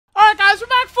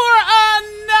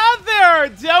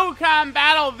Dokkan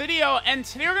battle video, and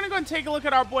today we're gonna go and take a look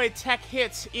at our boy Tech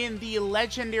Hits in the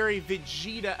legendary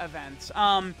Vegeta event.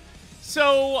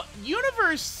 So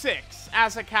Universe 6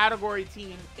 as a category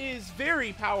team is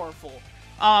very powerful.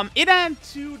 It had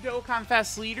two Dokkan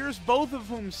Fest leaders, both of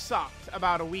whom sucked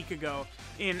about a week ago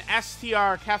in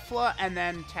STR Kefla and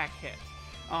then Tech Hit.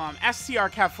 STR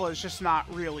Kefla is just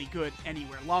not really good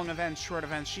anywhere. Long events, short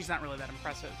events, she's not really that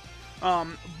impressive.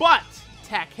 But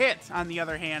Tech Hit, on the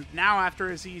other hand, now after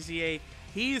his EZA,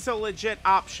 he's a legit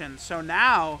option. So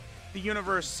now the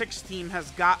Universe 6 team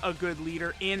has got a good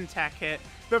leader in Tech Hit.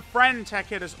 The friend Tech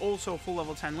Hit is also full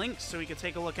level 10 links, so we can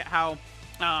take a look at how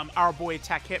our boy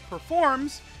Tech Hit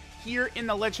performs here in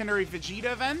the legendary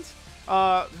Vegeta event.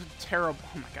 Terrible.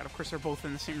 Oh my god, of course they're both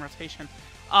in the same rotation.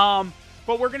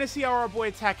 But we're going to see how our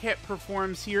boy Tech Hit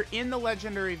performs here in the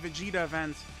legendary Vegeta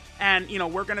event. And, you know,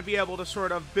 we're going to be able to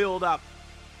sort of build up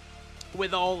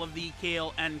with all of the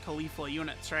Kale and Caulifla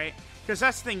units, right? Because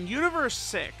that's the thing, Universe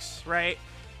 6, right,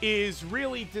 is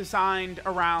really designed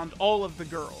around all of the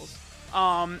girls.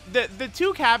 The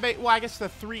two Kabe, well, I guess the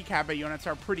three Kabe units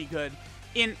are pretty good.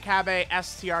 Int Kabe,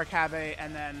 STR Kabe,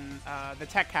 and then the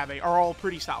Tech Kabe are all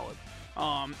pretty solid.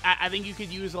 I think you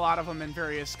could use a lot of them in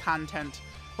various content.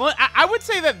 Well, I would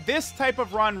say that this type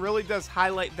of run really does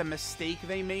highlight the mistake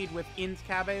they made with Int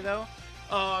Kabe, though,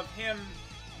 of him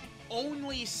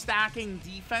only stacking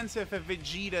defense if a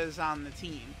Vegeta is on the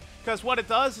team. Because what it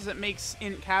does is it makes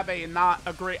Int Kabe not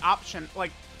a great option.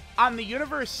 Like, on the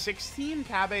Universe 6 team,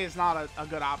 Kabe is not a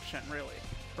good option, really,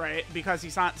 right? Because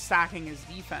he's not stacking his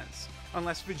defense.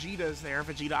 Unless Vegeta is there.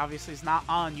 Vegeta obviously is not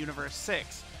on Universe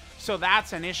 6. So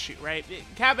that's an issue, right?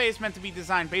 Kabe is meant to be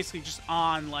designed basically just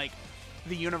on, like,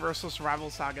 the Universal Survival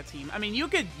Saga team. I mean, you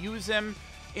could use him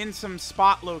in some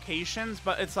spot locations,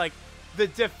 but it's like the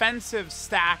defensive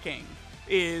stacking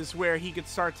is where he could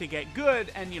start to get good,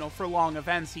 and, you know, for long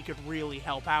events, he could really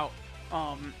help out.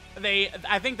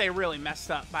 I think they really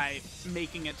messed up by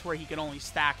making it to where he could only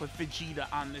stack with Vegeta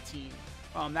on the team.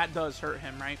 That does hurt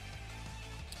him, right?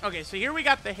 Okay, so here we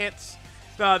got the hits.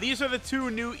 These are the two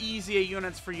new EZA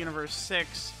units for Universe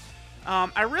 6.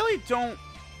 I really don't...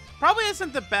 Probably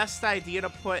isn't the best idea to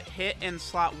put Hit in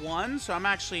slot 1, so I'm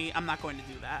not going to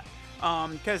do that.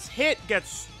 Because Hit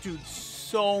gets, dude,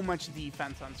 so much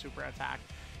defense on Super Attack.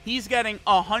 He's getting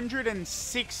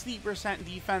 160%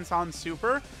 defense on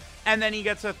Super, and then he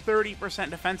gets a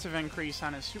 30% defensive increase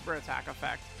on his Super Attack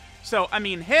effect. So, I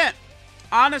mean, Hit,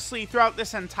 honestly, throughout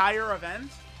this entire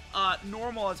event,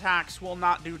 normal attacks will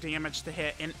not do damage to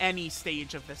Hit in any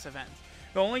stage of this event.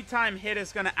 The only time Hit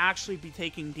is going to actually be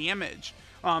taking damage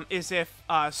is if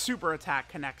Super Attack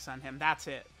connects on him. That's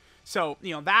it. So,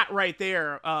 you know, that right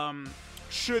there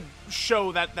should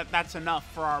show that that's enough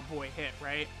for our boy Hit,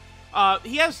 right?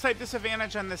 He has type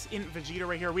disadvantage on this Int Vegeta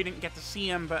right here. We didn't get to see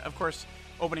him, but of course,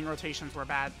 opening rotations were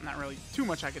bad. Not really too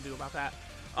much I could do about that.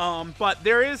 But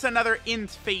there is another Int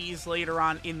phase later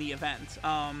on in the event.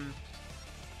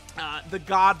 The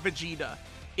God Vegeta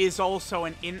is also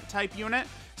an Int type unit,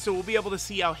 so we'll be able to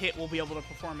see how Hit will be able to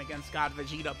perform against God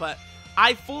Vegeta. But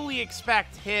I fully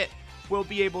expect Hit will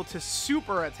be able to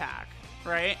Super Attack,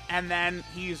 right? And then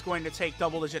he's going to take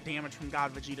double-digit damage from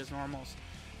God Vegeta's normals.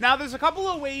 Now, there's a couple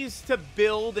of ways to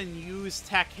build and use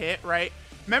Tech Hit, right?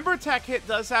 Remember, Tech Hit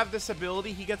does have this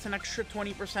ability. He gets an extra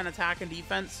 20% attack and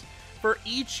defense for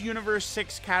each Universe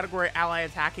 6 category ally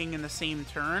attacking in the same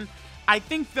turn. I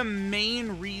think the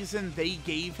main reason they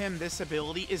gave him this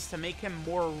ability is to make him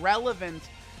more relevant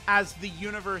as the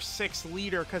Universe 6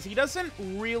 leader, because he doesn't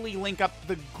really link up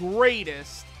the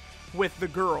greatest with the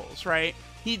girls, right?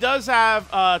 He does have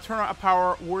Tournament of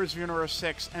Power, Wars of Universe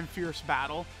 6, and Fierce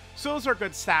Battle. So those are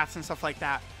good stats and stuff like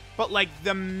that. But, like,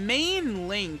 the main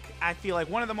link, I feel like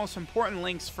one of the most important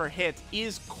links for Hit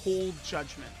is Cold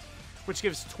Judgment, which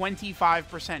gives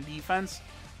 25% defense.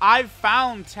 I've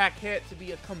found Tech Hit to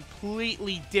be a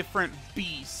completely different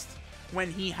beast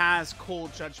when he has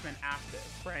Cold Judgment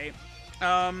active, right?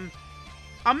 I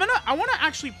want to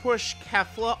actually push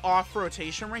Kefla off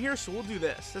rotation right here, so we'll do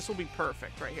this. This will be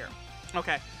perfect right here.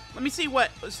 Okay, let me see what,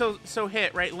 so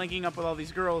Hit, right, linking up with all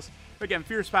these girls. Again,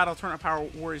 Fierce Battle, Tournament of Power,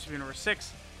 Warriors of Universe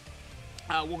 6.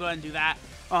 We'll go ahead and do that.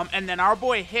 And then our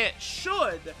boy Hit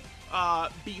should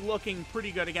be looking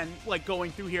pretty good again, like going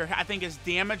through here. I think his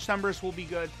damage numbers will be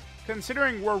good,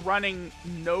 considering we're running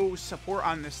no support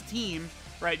on this team,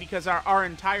 right? Because our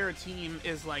entire team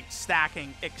is like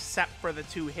stacking except for the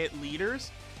two Hit leaders.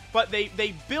 But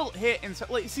they built Hit and so,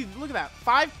 like, see, look at that,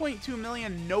 5.2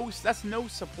 million. That's no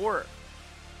support,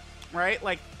 right?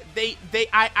 Like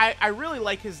I really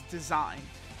like his design.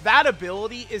 That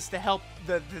ability is to help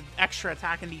the extra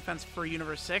attack and defense for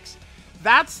Universe 6.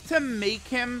 that's to make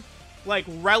him, like,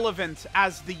 relevant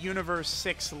as the Universe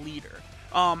 6 leader.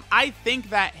 I think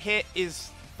that hit is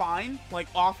fine, like,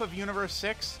 off of Universe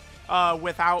 6,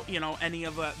 without, you know, any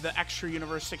of the extra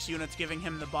Universe 6 units giving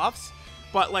him the buffs.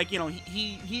 But, like, you know,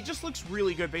 he just looks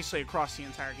really good basically across the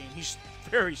entire game. He's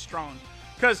very strong.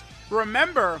 Because,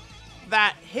 remember,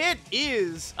 that hit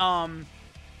is,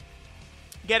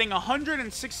 getting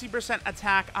 160%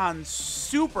 attack on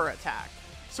super attack.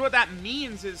 So what that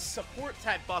means is support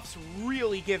type buffs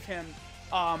really give him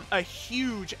a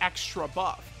huge extra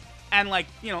buff. And, like,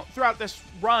 you know, throughout this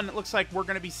run, it looks like we're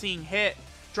going to be seeing hit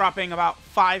dropping about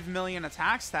 5 million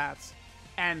attack stats.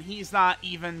 And he's not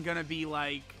even going to be,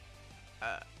 like,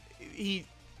 he's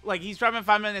dropping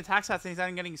 5 million attack stats and he's not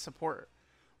even getting support.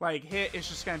 Like, hit is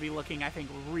just going to be looking, I think,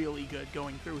 really good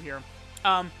going through here.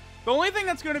 The only thing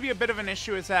that's going to be a bit of an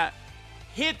issue is that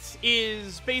hit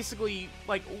is basically,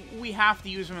 like, we have to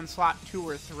use them in slot 2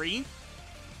 or 3.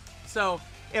 So,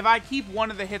 if I keep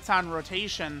one of the hits on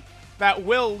rotation, that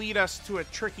will lead us to a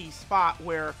tricky spot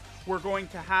where we're going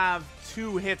to have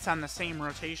 2 hits on the same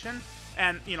rotation.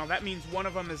 And, you know, that means one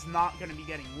of them is not going to be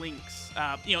getting links.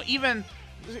 You know, even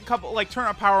a couple, like, Turn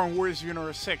Up Power and Warriors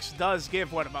Universe 6 does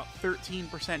give, what, about 13%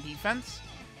 defense?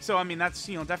 So, I mean, that's,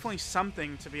 you know, definitely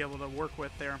something to be able to work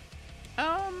with there.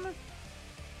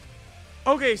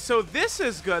 Okay, so this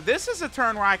is good. This is a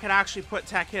turn where I could actually put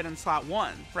Tech Hit in slot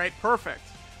 1, right? Perfect.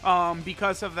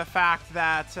 Because of the fact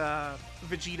that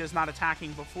Vegeta's not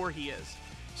attacking before he is.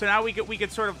 So now we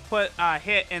could sort of put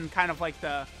Hit in kind of like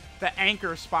the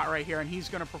anchor spot right here, and he's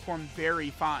going to perform very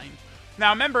fine.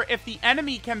 Now remember, if the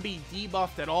enemy can be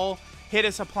debuffed at all, Hit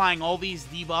is applying all these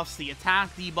debuffs, the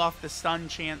attack debuff, the stun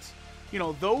chance. You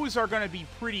know, those are going to be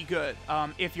pretty good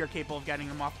if you're capable of getting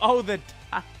them off. Oh,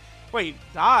 wait,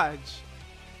 dodge.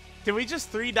 Did we just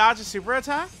 3 dodge a super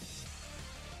attack?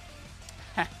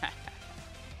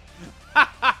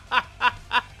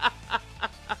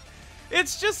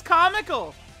 It's just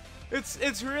comical.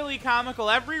 It's really comical.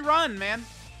 Every run, man.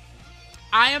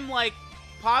 I am, like,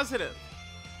 positive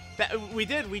that we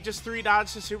just 3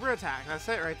 dodged a super attack. That's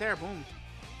it right there. Boom.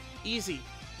 Easy.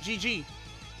 GG.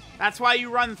 That's why you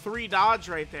run 3 dodge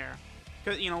right there.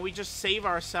 Because, you know, we just save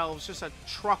ourselves just a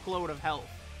truckload of health.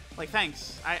 Like,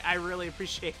 thanks. I really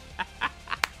appreciate it.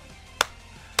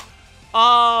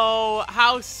 Oh,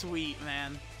 how sweet,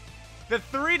 man. The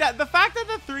fact that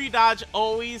the 3 dodge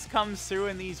always comes through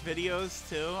in these videos,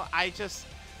 too.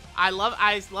 I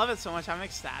love it so much. I'm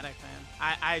ecstatic, man.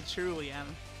 I truly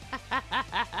am.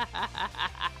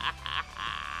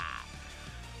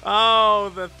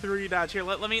 Oh, the 3 dodge here.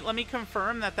 Let me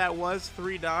confirm that was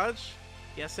 3 dodge.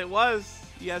 Yes, it was.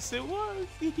 Yes, it was.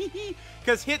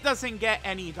 Because Hit doesn't get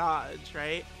any dodge,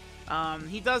 right?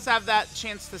 He does have that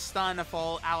chance to stun if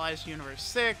all allies Universe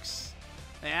 6.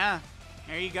 Yeah,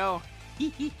 there you go.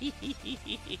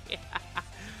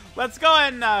 Let's go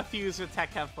and fuse with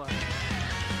Tech Hefla.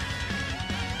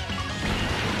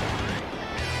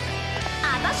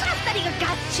 私ら二人が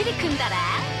がっちり組んだら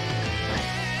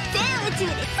全宇宙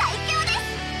で最強です。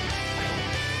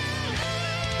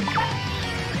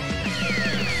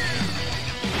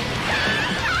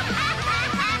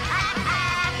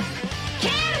ケ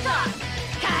ールと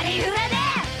カリフラで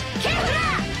ケフラ。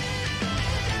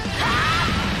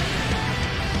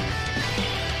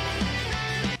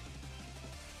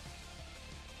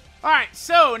Alright,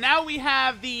 so now we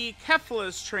have the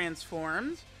Keflas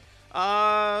transformed.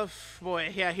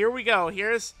 Boy, yeah, here we go.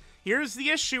 Here's the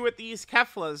issue with these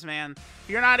Keflas, man. If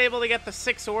you're not able to get the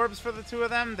 6 orbs for the 2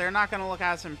 of them, they're not going to look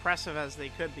as impressive as they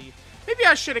could be. Maybe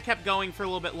I should have kept going for a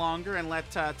little bit longer and let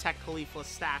Tech Khalifa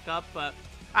stack up, but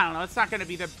I don't know. It's not going to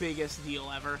be the biggest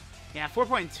deal ever. Yeah,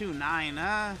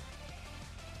 4.29.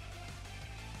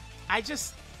 I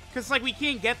just... Because, like,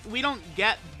 we don't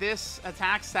get this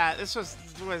attack stat. This was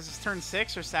turn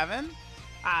 6 or 7?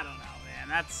 I don't know,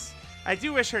 man. I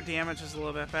do wish her damage was a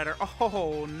little bit better.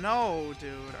 Oh, no,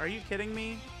 dude. Are you kidding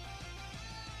me?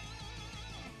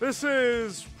 This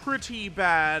is pretty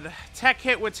bad. Tech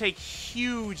Hit would take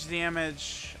huge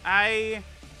damage.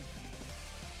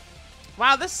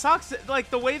 Wow, this sucks. Like,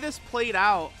 the way this played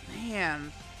out,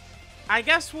 man. I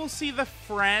guess we'll see the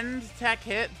friend Tech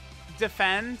Hit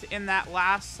defend in that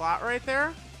last slot right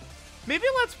there. Maybe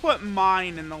let's put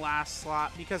Mine in the last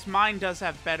slot, because Mine does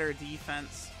have better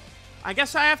defense. I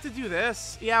guess I have to do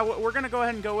this. Yeah, we're going to go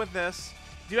ahead and go with this.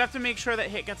 Do have to make sure that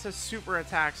Hit gets his super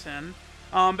attacks in.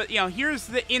 But, you know, here's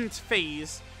the int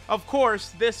phase. Of course,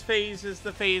 this phase is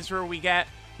the phase where we get,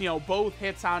 you know, both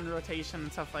hits on rotation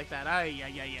and stuff like that.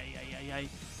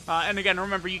 And again,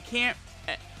 remember, you can't...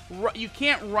 you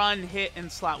can't run hit in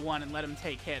slot 1 and let him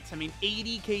take hits. I mean,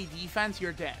 80k defense,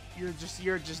 you're dead. You're just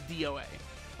DOA.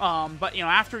 But, you know,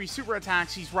 after he super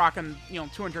attacks, he's rocking, you know,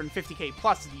 250k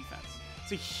plus defense.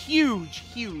 It's a huge,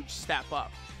 huge step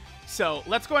up. So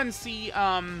let's go ahead and see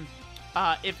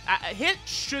if hit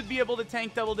should be able to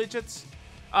tank double digits,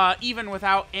 even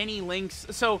without any links.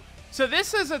 So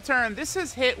this is a turn. This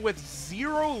is hit with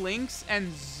 0 links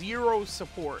and 0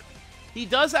 support. He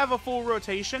does have a full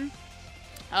rotation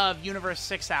of Universe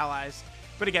 6 allies,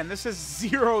 but again, this is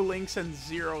 0 links and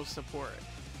 0 support.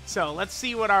 So let's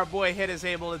see what our boy Hit is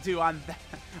able to do on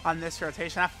this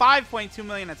rotation. At 5.2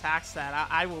 million attack stat,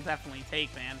 I will definitely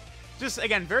take, man. Just,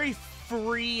 again, very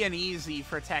free and easy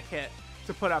for Tech Hit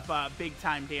to put up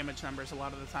big-time damage numbers a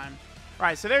lot of the time. All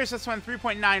right, so there's this one,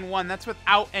 3.91. That's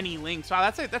without any links. Wow,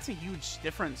 that's a huge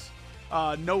difference.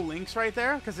 No links right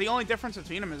there, because the only difference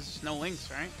between them is no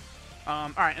links, right?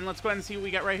 All right, and let's go ahead and see what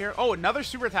we get right here. Oh, another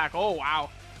super attack. Oh, wow.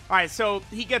 All right, so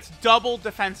he gets double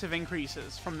defensive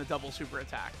increases from the double super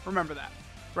attack. Remember that,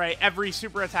 right? Every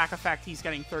super attack effect, he's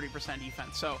getting 30%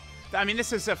 defense. So, I mean,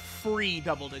 this is a free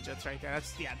double digits right there.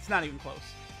 That's, yeah, it's not even close.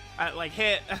 Like,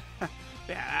 Hit.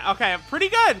 Yeah, okay, pretty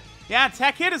good. Yeah,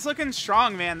 Tech Hit is looking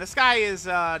strong, man. This guy is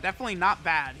definitely not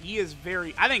bad. He is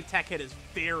I think Tech Hit is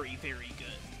very, very good.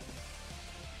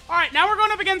 All right, now we're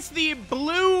going up against the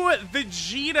blue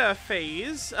Vegeta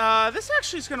phase. This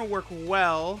actually is going to work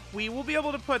well. We will be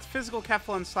able to put physical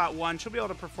Kefla in slot 1. She'll be able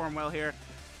to perform well here.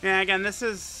 And again, this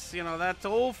is, you know, that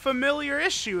old familiar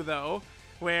issue, though,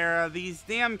 where these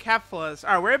damn Keflas...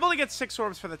 All right, we're able to get 6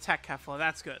 orbs for the Tech Kefla.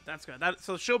 That's good. That's good.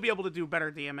 So she'll be able to do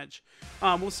better damage.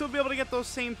 We'll still be able to get those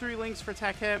same 3 links for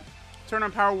Tech Hit. Turn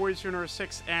on Power Warriors Universe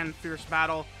 6 and Fierce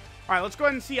Battle. All right, let's go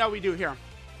ahead and see how we do here.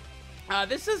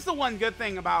 This is the one good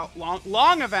thing about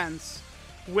long events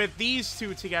with these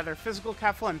two together, Physical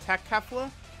Kefla and Tech Kefla.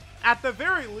 At the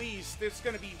very least, it's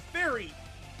going to be very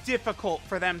difficult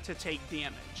for them to take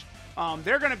damage.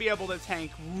 They're going to be able to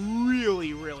tank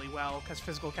really, really well because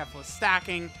Physical Kefla is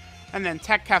stacking. And then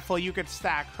Tech Kefla, you could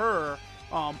stack her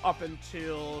up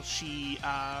until she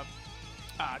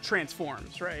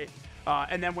transforms, right?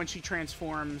 And then when she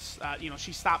transforms, you know,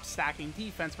 she stops stacking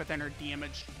defense, but then her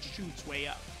damage shoots way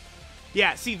up.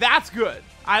 Yeah, see, that's good.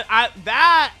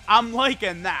 I'm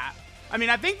liking that. I mean,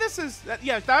 I think this is,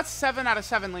 yeah, that's 7 out of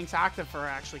 7 links active for her,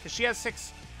 actually, because she has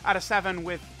 6 out of 7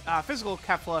 with Physical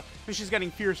Kefla, and she's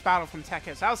getting Fierce Battle from Tech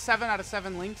Hit. So that was 7 out of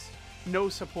 7 links. No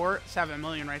support. 7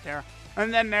 million right there.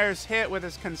 And then there's Hit with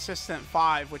his consistent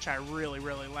 5, which I really,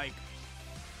 really like.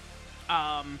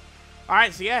 All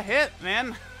right, so yeah, Hit,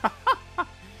 man.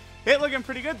 Hit looking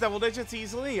pretty good. Double digits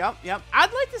easily. Yep, yep.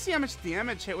 I'd like to see how much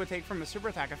damage Hit would take from a super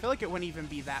attack. I feel like it wouldn't even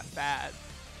be that bad.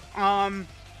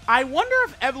 I wonder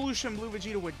if Evolution Blue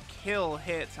Vegeta would kill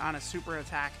Hit on a super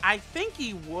attack. I think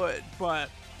he would,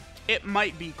 but it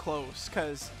might be close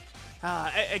because,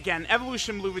 again,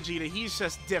 Evolution Blue Vegeta, he's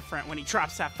just different when he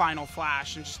drops that final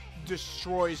flash and just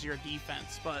destroys your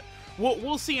defense. But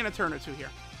we'll see in a turn or two here.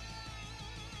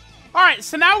 Alright,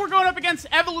 so now we're going up against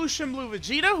Evolution Blue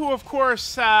Vegeta, who, of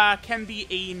course, can be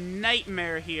a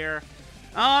nightmare here.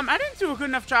 I didn't do a good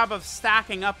enough job of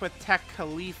stacking up with Tech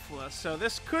Caulifla, so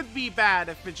this could be bad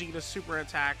if Vegeta super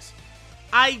attacks.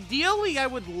 Ideally, I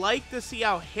would like to see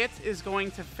how Hit is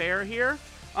going to fare here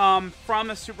from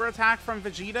a super attack from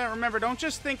Vegeta. Remember, don't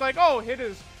just think like, oh,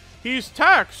 he's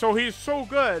Tech, so he's so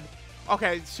good.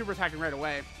 Okay, super attacking right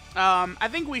away. I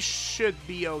think we should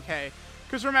be okay.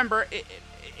 Because remember,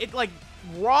 it like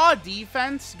raw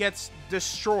defense gets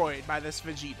destroyed by this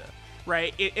Vegeta,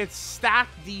 right? Its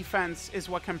stacked defense is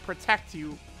what can protect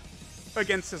you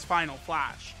against his final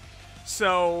flash.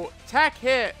 So Tech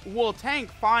Hit will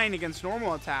tank fine against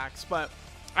normal attacks, but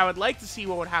I would like to see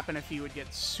what would happen if he would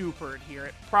get supered here.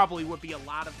 It probably would be a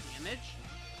lot of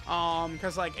damage.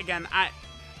 Because like again, I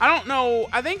don't know.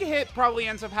 I think Hit probably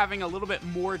ends up having a little bit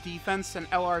more defense than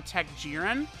LR Tech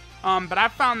Jiren. But I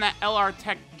found that LR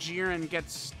Tech Jiren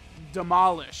gets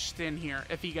demolished in here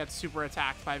if he gets super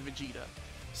attacked by Vegeta.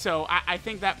 So I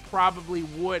think that probably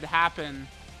would happen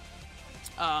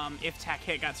if Tech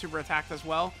Hit got super attacked as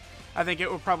well. I think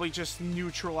it would probably just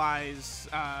neutralize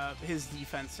his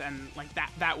defense, and like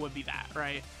that would be that,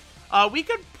 right? We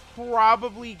could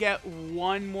probably get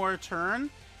one more turn.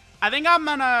 I think I'm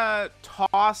gonna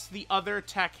toss the other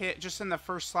Tech Hit just in the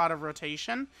first slot of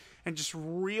rotation and just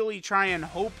really try and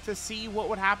hope to see what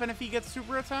would happen if he gets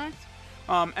super attacked.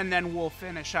 And then we'll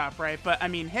finish up, right? But, I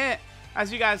mean, Hit,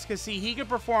 as you guys can see, he could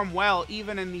perform well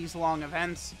even in these long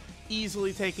events,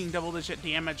 easily taking double-digit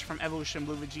damage from Evolution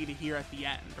Blue Vegeta here at the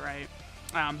end, right?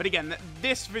 But again,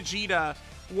 this Vegeta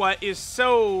what is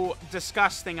so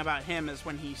disgusting about him is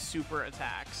when he super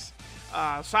attacks.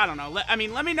 So I don't know. I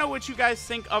mean, let me know what you guys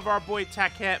think of our boy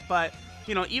Tech Hit, but,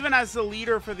 you know, even as the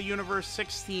leader for the Universe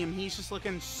 6 team, he's just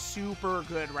looking super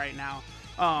good right now.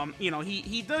 You know,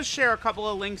 he does share a couple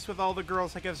of links with all the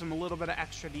girls that gives him a little bit of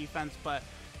extra defense, but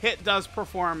Hit does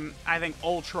perform, I think,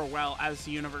 ultra well as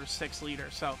the Universe 6 leader.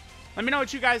 So let me know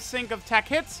what you guys think of Tech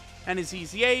Hits and his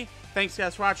EZA. Thanks,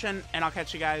 guys, for watching, and I'll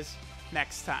catch you guys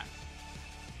next time.